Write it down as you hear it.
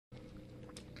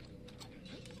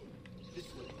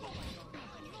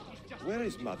Where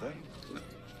is Mother?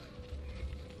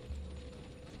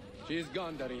 She's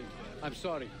gone, Darin. I'm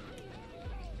sorry.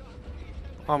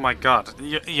 Oh my god.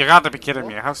 You gotta be kidding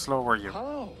me. How slow were you?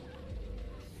 How?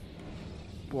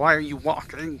 Why are you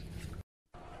walking?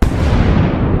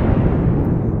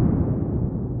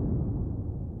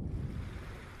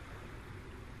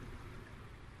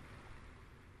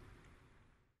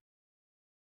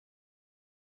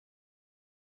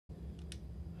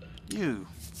 You.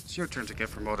 It's your turn to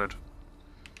get promoted.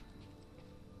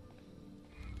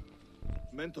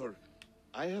 Mentor,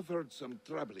 I have heard some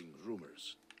troubling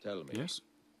rumors. Tell me. Yes?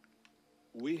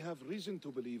 We have reason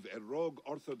to believe a rogue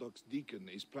Orthodox deacon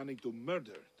is planning to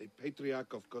murder the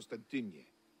Patriarch of Constantine.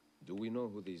 Do we know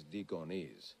who this deacon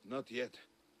is? Not yet.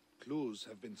 Clues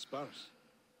have been sparse.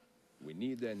 We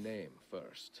need a name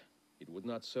first. It would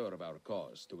not serve our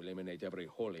cause to eliminate every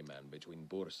holy man between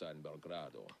Bursa and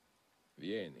Belgrado.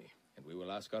 Vieni, and we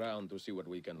will ask around to see what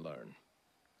we can learn.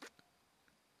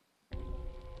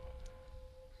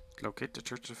 Locate the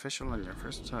church official on your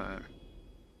first time.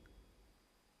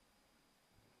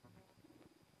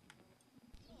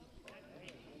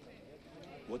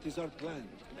 What is our plan,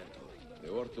 Mentor? The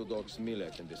Orthodox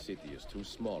millet in the city is too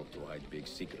small to hide big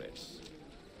secrets.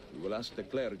 We will ask the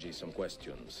clergy some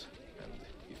questions, and,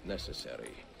 if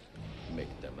necessary,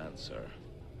 make them answer.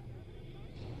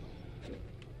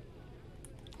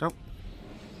 Nope.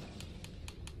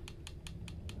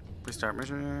 Restart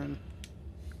mission.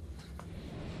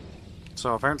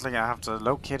 So apparently I have to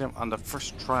locate him on the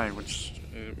first try, which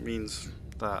means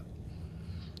that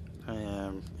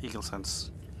Eagle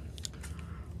Sense.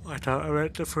 I thought I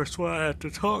meant the first one I had to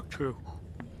talk to.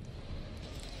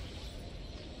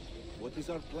 What is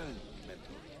our plan,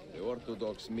 Mentor? The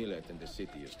Orthodox millet in the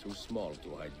city is too small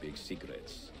to hide big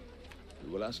secrets. We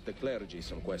will ask the clergy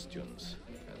some questions,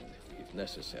 and, if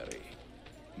necessary,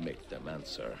 make them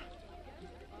answer.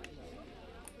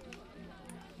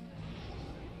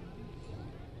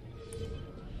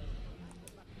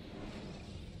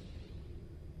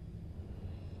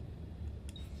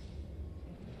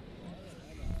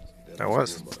 That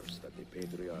was. Rumors that the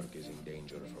Patriarch is in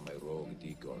danger from a rogue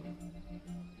deacon.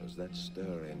 Does that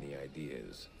stir any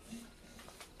ideas?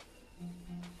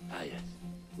 Ah, yes.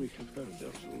 We have heard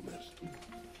those rumors.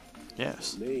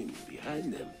 Yes. The name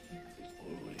behind them is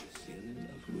always Cyril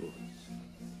of Rhodes.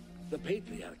 The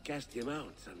Patriarch cast him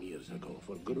out some years ago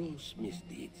for gross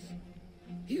misdeeds.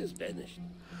 He is banished.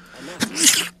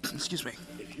 Excuse me.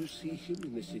 If you see him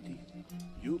in the city,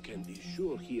 you can be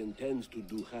sure he intends to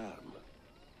do harm.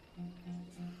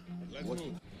 What?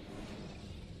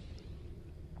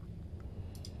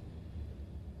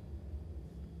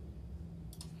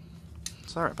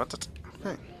 Sorry about that.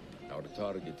 Okay. Our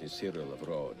target is Cyril of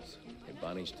Rhodes, a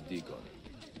banished deacon.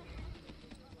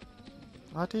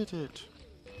 I did it.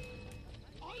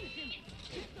 I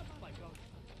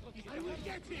will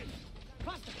get him!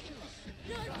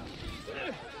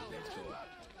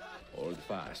 Hold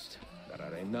fast. There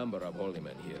are a number of holy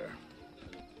men here.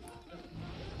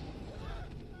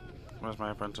 Where's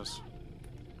my apprentice?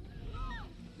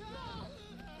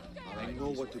 I know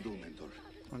what to do, Mentor.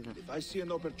 Okay. If I see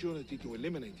an opportunity to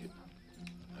eliminate him,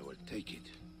 I will take it.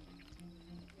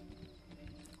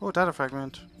 Oh, data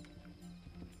fragment.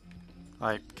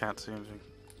 I can't see anything.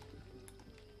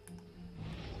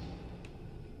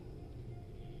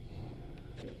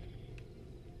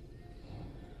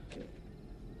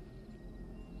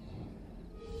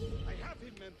 I have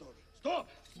him, Mentor. Stop!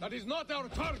 That is not our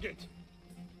target!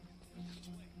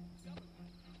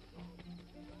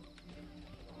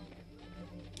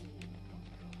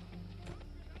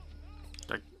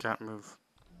 I can't move.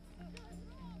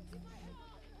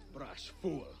 Brash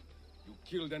fool! You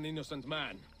killed an innocent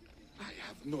man. I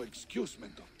have no excuse,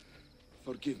 Mentor.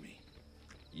 Forgive me.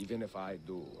 Even if I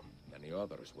do, many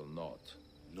others will not.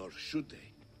 Nor should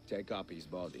they. Take up his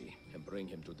body and bring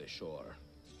him to the shore.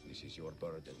 This is your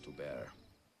burden to bear.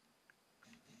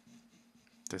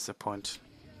 Disappoint.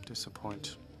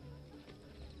 Disappoint.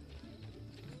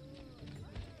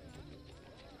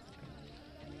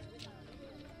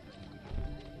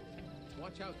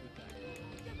 Watch out with that.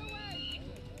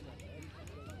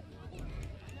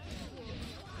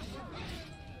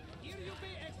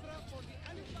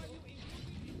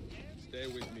 Stay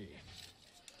with me.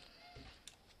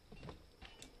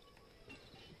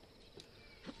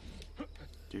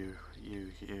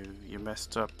 You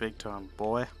messed up big time,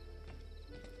 boy.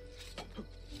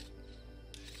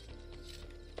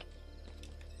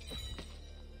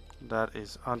 That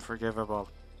is unforgivable.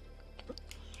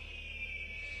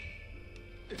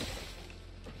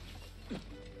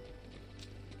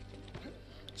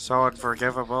 So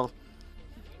unforgivable.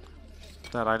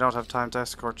 that I don't have time to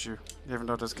escort you, even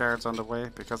though there's guards on the way,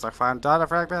 because I found data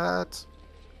fragments.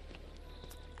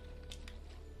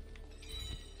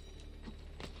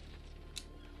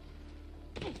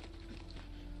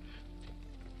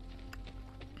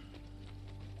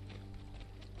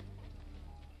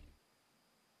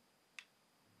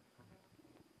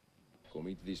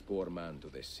 Commit this poor man to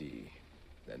the sea,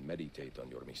 then meditate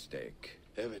on your mistake.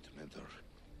 Have it, Mentor.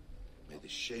 May the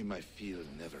shame I feel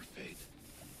never fade.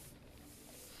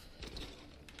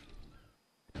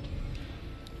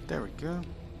 There we go.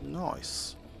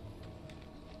 Nice.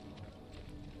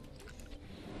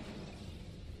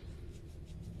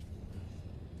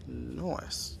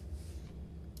 Nice.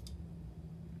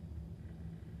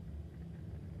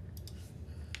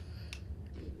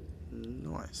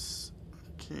 Nice.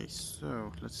 Okay,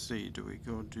 so let's see. Do we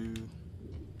go do?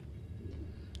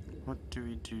 What do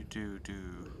we do?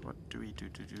 What do we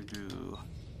do?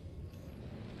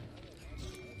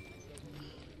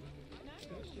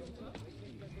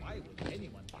 Why would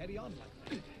anyone carry on like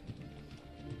that?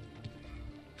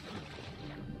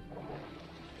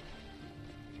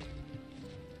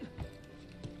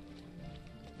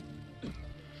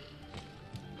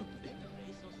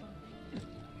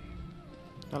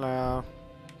 Hello.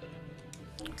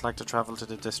 I'd like to travel to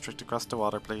the district across the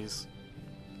water, please.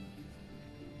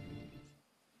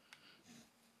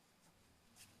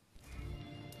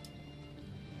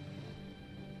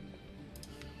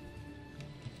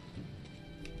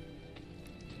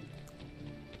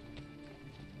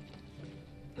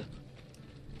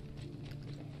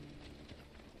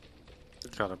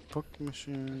 Got a book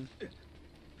machine.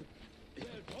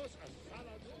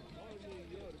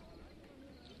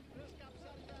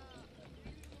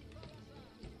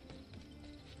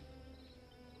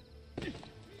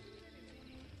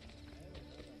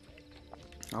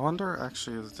 I wonder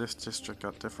actually if this district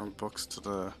got different books to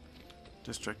the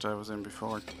district I was in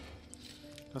before.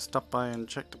 Let's stop by and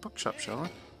check the bookshop, shall we?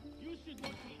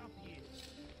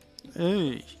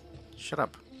 Hey, shut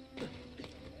up.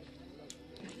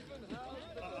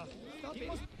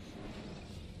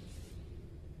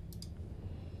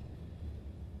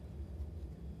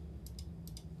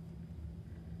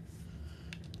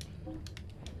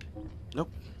 Nope,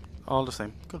 all the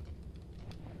same. Good.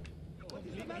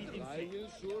 I will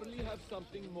surely have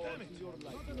something more to your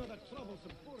liking.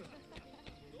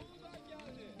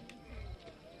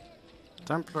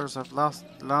 Templars have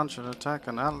launched an attack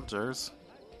on Algiers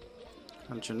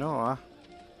and Genoa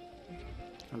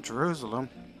and Jerusalem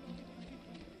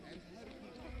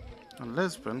and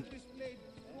Lisbon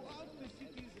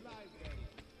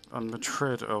and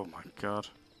Madrid. Oh my god.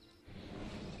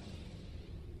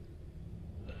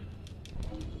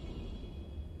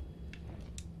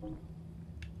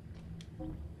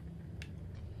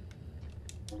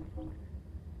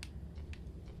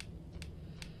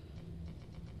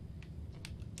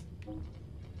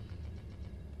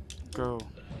 Go.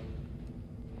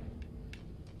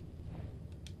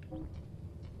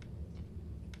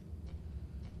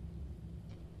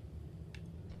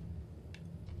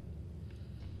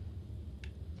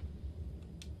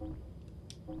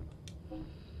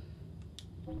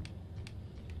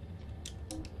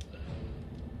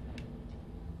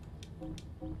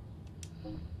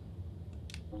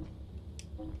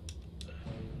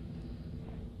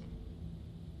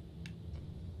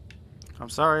 I'm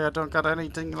sorry, I don't got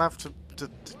anything left to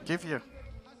give you.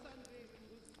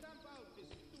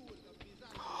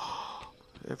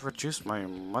 It reduced my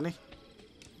money.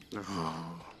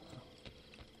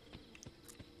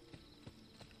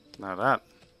 Now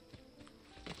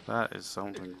that is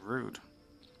something rude.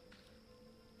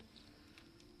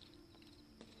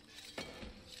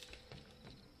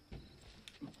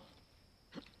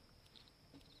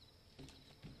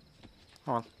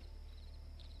 Oh well.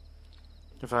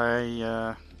 If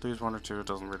I lose one or two, it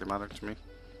doesn't really matter to me.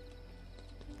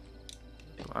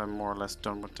 I'm more or less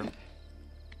done with them.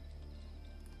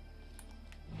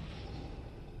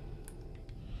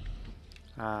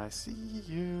 I see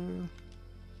you.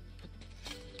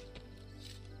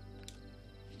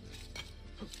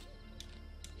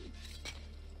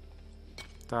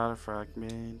 Data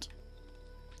fragment.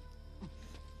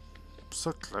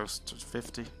 So close to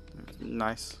 50.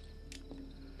 Nice.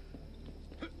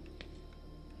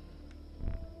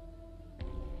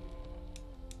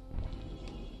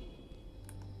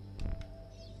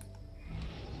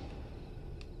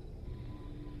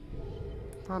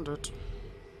 Found it.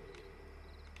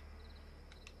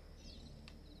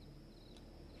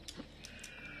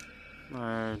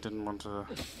 I didn't want to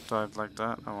dive like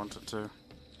that. I wanted to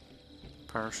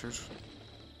parachute.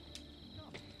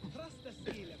 Trust the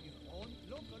skill of your own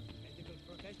local medical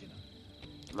professional.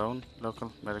 Loan,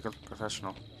 local, medical,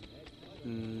 professional.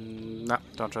 Nah,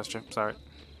 don't trust you. Sorry.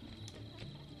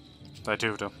 I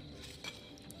do though.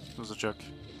 It was a joke.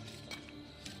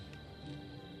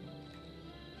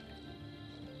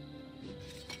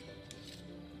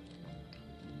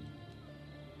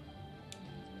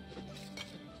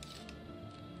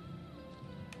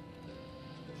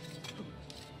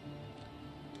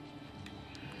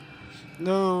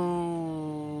 No.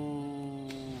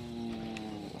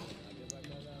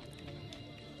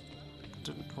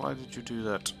 Why did you do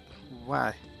that?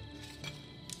 Why?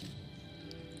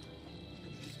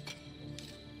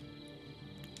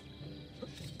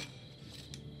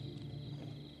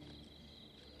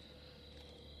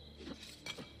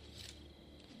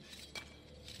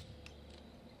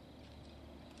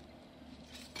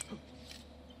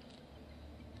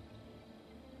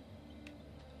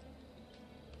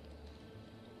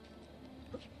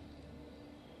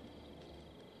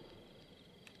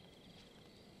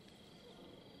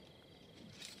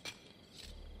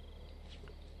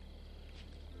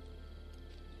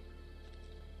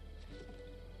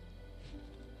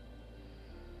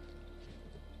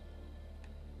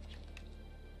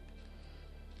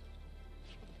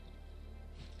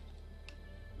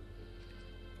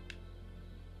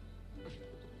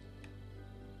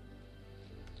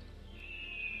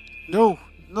 No!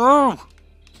 No!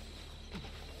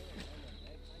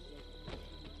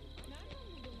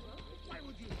 Why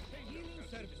would you? Healing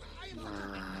service. I am not.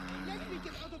 Let me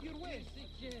get out of your way.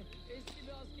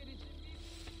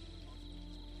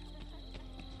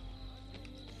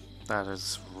 That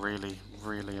is really,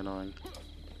 really annoying.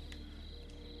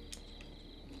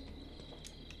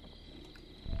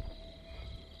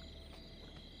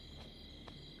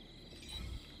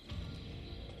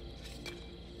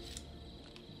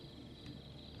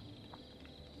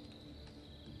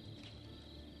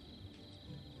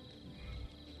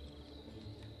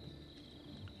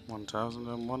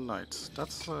 "1001 Nights."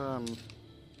 That's a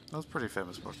pretty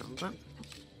famous book, isn't it?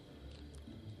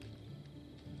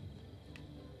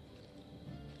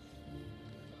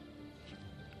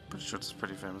 Pretty sure it's a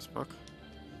pretty famous book.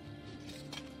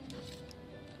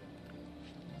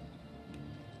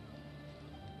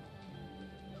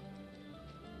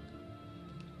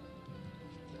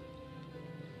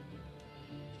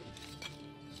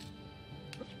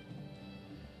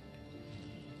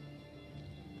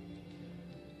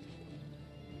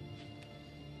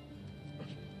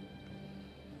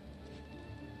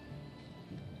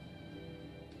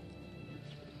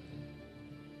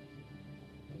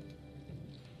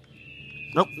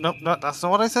 Nope, nope, no, that's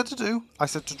not what I said to do. I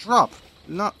said to drop,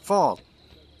 not fall.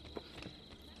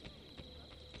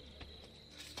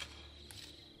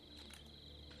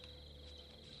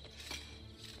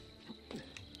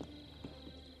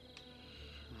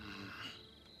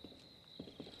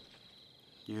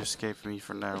 You escaped me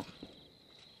for now.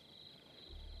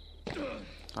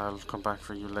 I'll come back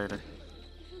for you later.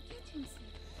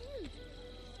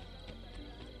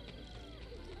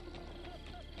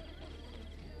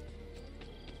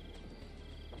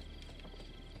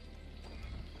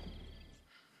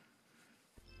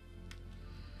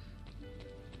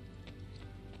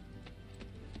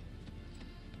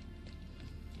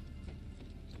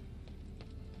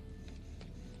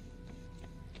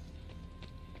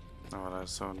 Oh, that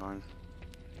is so annoying.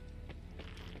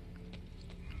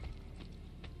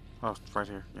 Oh, right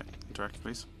here. Yeah, interact,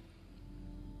 please.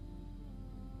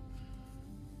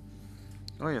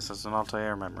 Oh yes, it's an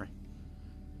Altair memory.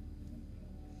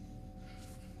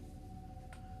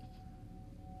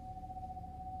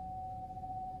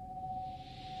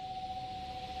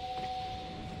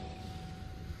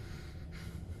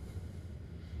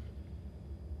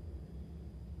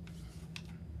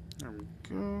 There we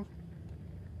go.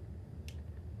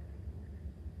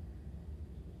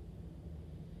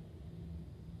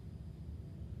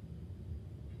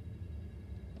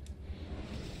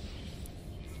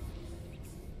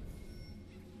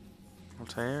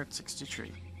 Altair at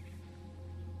 63.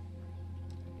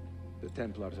 The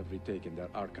Templars have retaken their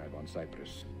archive on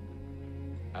Cyprus.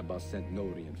 Abbas sent no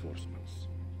reinforcements.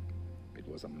 It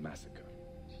was a massacre.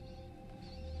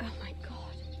 Oh my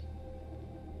god.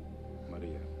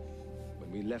 Maria,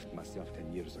 when we left Masyaf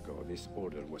 10 years ago, this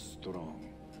order was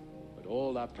strong. But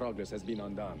all our progress has been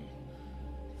undone.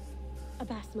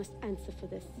 Abbas must answer for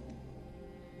this.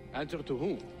 Answer to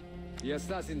whom? The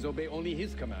assassins obey only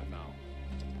his command now.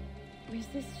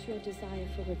 Resist your desire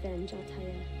for revenge,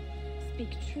 Altair. Speak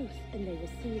truth, and they will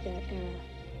see their error.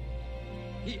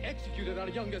 He executed our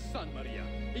youngest son, Maria.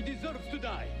 He deserves to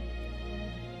die.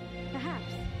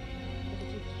 Perhaps. But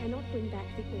if you cannot bring back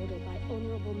the order by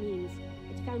honorable means,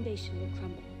 its foundation will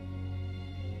crumble.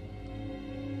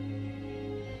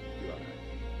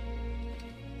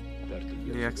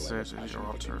 30 The years exit ago, I was in your passionate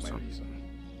altar, about my so. reason.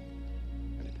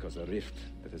 And it caused a rift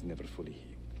that has never fully healed.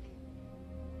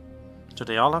 Do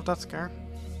they all have that scar?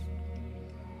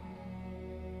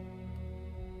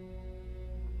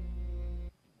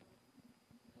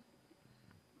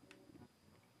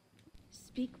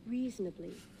 Speak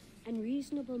reasonably, and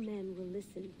reasonable men will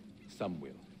listen. Some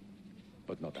will,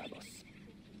 but not Abbas.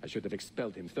 I should have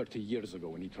expelled him 30 years ago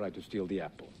when he tried to steal the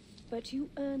apple. But you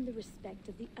earn the respect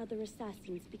of the other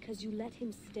assassins because you let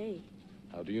him stay.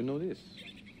 How do you know this?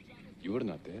 You were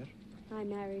not there. I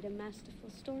married a masterful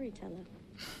storyteller.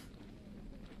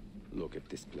 Look at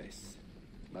this place.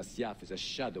 Masyaf is a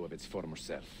shadow of its former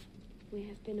self. We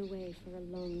have been away for a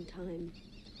long time.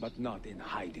 But not in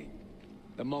hiding.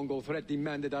 The Mongol threat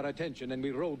demanded our attention and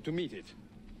we rode to meet it.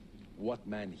 What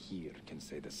man here can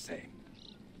say the same?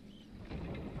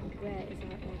 Where is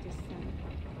our eldest son?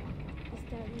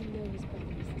 Istari know his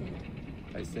brother is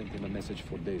dead. I sent him a message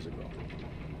 4 days ago.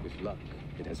 With luck,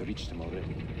 it has reached him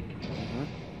already.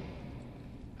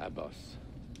 Abbas,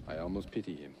 I almost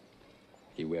pity him.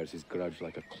 He wears his grudge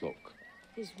like a cloak.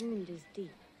 His wound is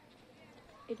deep.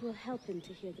 It will help him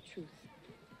to hear the truth.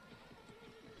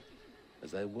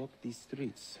 As I walk these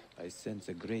streets, I sense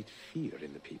a great fear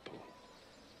in the people.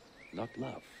 Not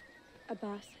love.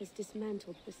 Abbas has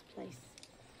dismantled this place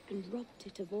and robbed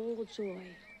it of all joy.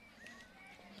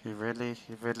 He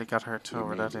really got hurt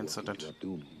over that incident. Your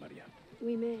doom, Maria.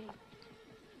 We may,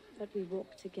 but we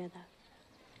walk together.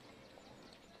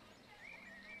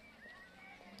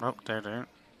 Oh, there they are.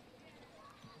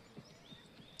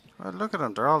 Well, look at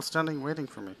them. They're all standing waiting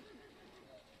for me.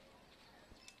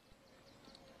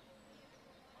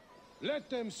 Let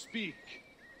them speak.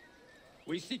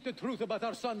 We seek the truth about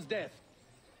our son's death.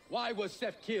 Why was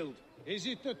Seth killed? Is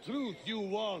it the truth you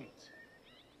want?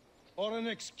 Or an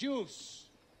excuse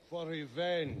for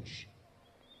revenge?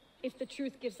 If the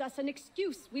truth gives us an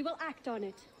excuse, we will act on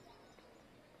it.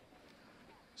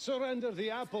 Surrender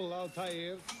the apple,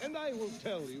 Altair, and I will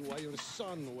tell you why your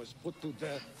son was put to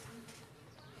death.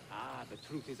 Ah, the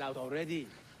truth is out already.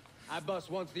 Abbas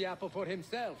wants the apple for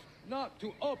himself. Not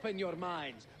to open your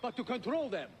minds, but to control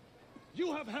them.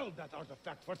 You have held that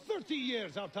artifact for 30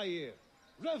 years, Altair,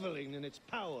 reveling in its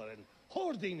power and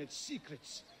hoarding its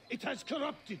secrets. It has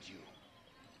corrupted you.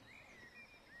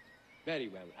 Very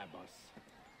well, Abbas.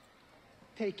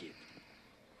 Take it.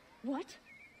 What?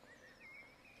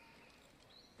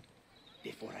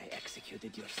 Before I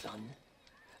executed your son,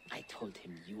 I told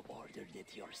him you ordered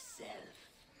it yourself.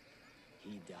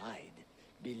 He died,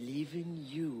 believing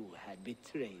you had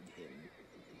betrayed him.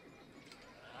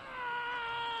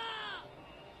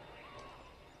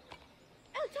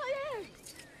 Altair!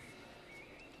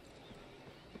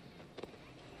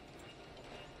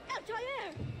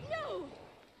 Altair! No!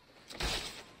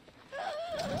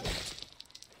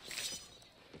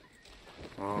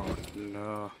 Oh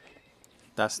no.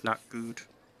 That's not good.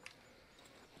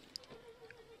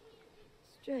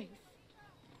 Strength.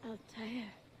 Altair.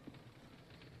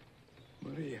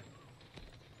 Maria.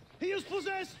 He is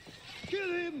possessed! Kill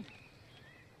him!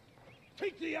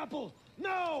 Take the apple,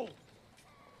 now!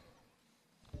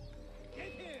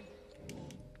 Get him!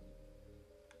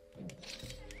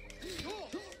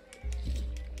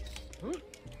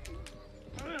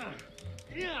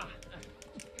 Yeah!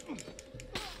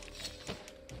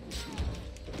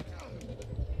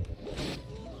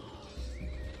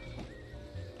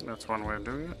 That's one way of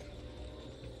doing it.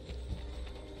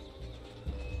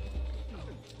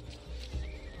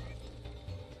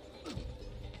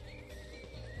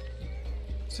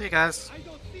 See you guys. I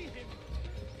don't see him!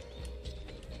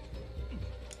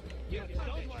 Yeah,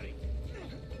 don't worry.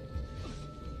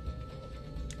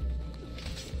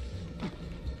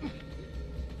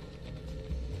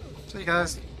 See you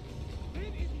guys.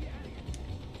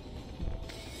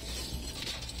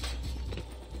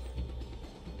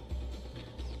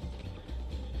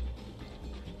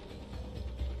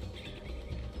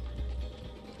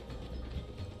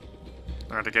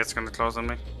 Are the gates going to close on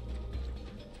me?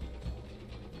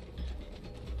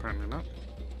 Apparently not.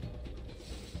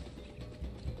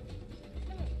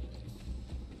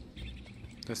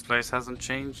 This place hasn't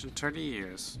changed in 30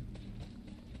 years.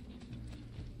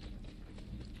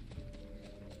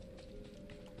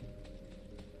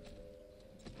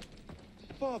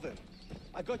 Father,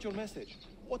 I got your message.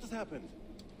 What has happened?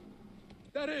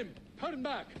 They're him! Turn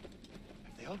back!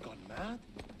 Have they all gone mad?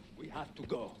 We have to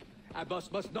go.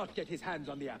 Abbas must not get his hands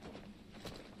on the apple.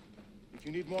 If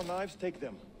you need more knives, take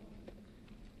them.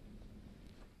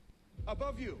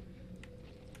 Above you!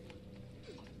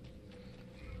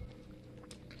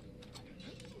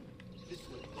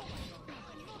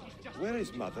 Where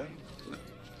is Mother?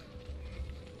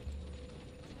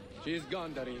 She's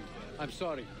gone, Darim. I'm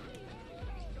sorry.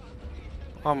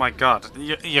 Oh my god,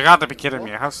 you gotta be kidding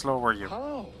me. How slow were you?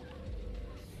 How?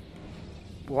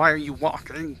 Why are you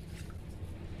walking?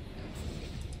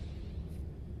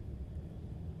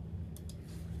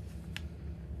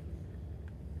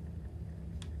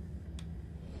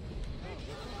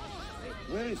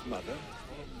 Where is Mother?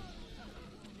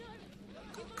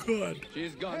 Good.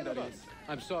 She's gone, Darim.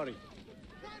 I'm sorry.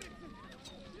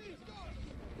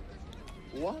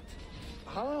 What?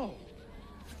 How?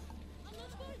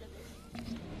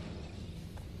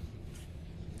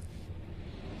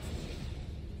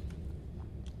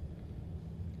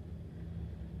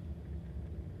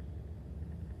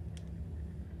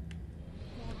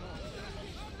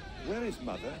 Where is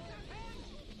Mother?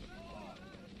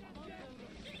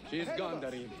 She's gone,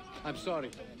 Darim. I'm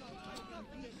sorry.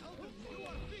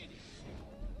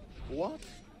 What?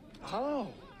 How?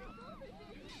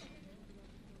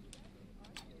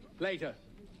 Later.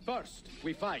 First,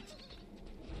 we fight.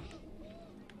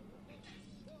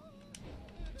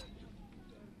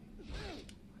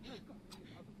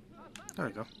 There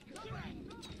we go.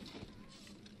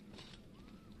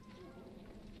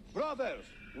 Brothers,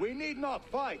 we need not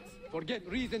fight. Forget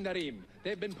reason, Darim.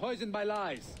 They've been poisoned by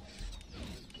lies.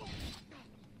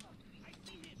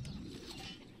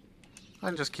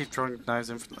 And just keep throwing knives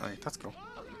infinitely. That's cool.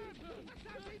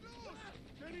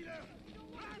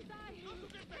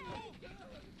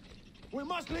 We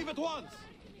must leave at once.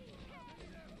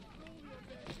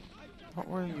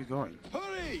 Where are you going?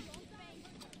 Hurry!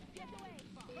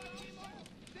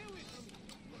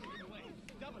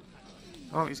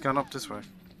 Oh, he's gone up this way.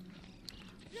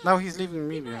 Now he's leaving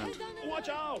me behind. Watch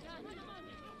out!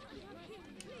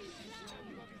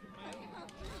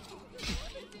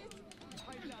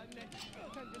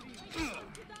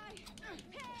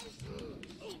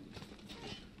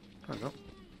 There we go.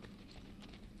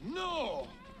 No!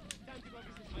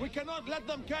 We cannot let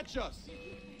them catch us.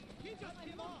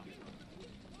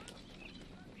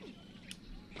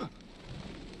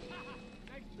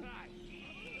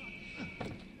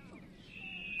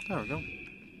 There we go.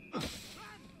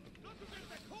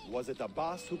 Was it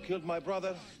Abbas who killed my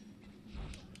brother?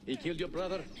 He killed your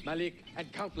brother, Malik,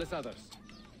 and countless others.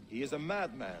 He is a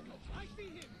madman.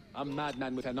 A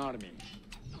madman with an army.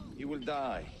 He will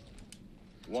die.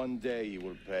 One day he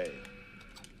will pay.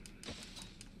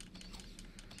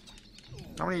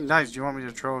 How many knives do you want me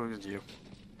to throw at you?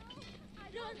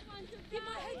 Run! Keep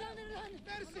my head down and run!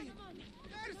 Mercy!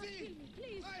 Mercy!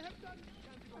 Please! I have done...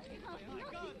 Oh my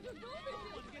God!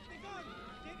 Get the gun!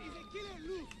 There is a killer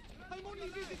loose! I'm only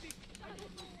visiting!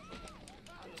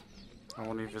 I'm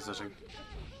only visiting.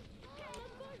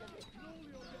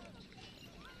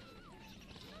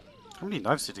 How many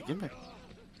knives did he give me?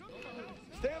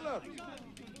 Stay alert!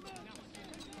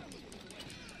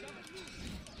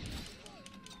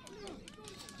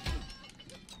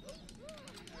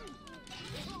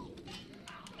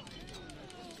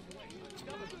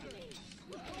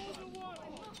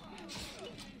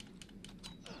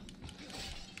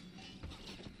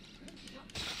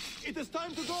 It is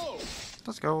time to go!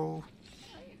 Let's go.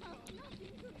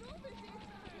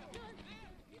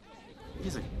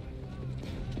 Easy.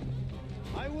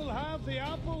 I will have the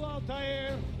apple,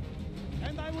 Altair,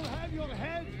 and I will have your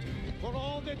head for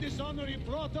all the dishonor you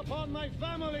brought upon my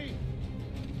family.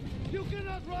 You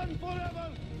cannot run forever,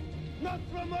 not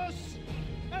from us,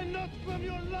 and not from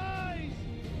your lies.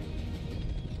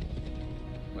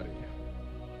 Maria.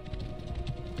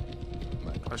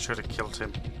 I should have killed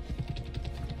him.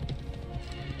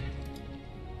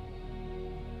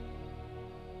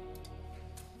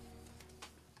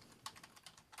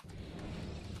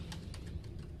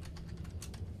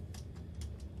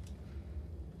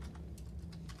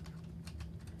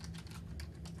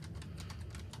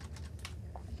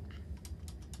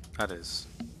 That is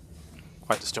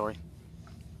quite the story.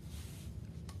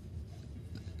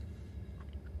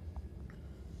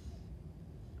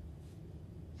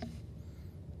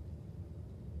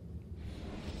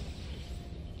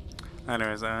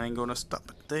 Anyways, I ain't gonna stop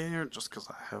it there just because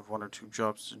I have one or two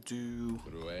jobs to do.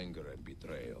 Through anger and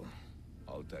betrayal,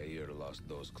 Altair lost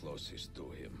those closest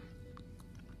to him.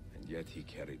 And yet he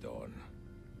carried on.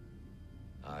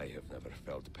 I have never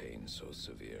felt pain so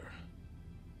severe.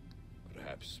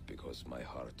 Perhaps because my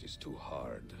heart is too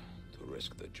hard to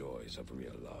risk the joys of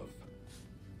real love.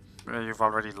 You've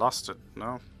already lost it,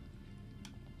 no?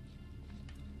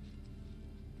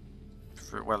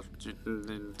 Well, they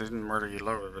didn't murder your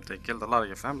lover, but they killed a lot of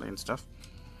your family and stuff.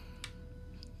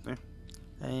 Yeah.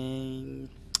 I'm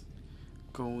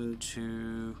going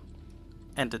to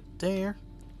end it there.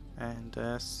 And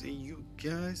see you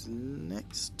guys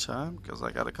next time, because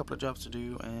I got a couple of jobs to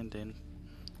do and then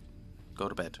go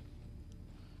to bed.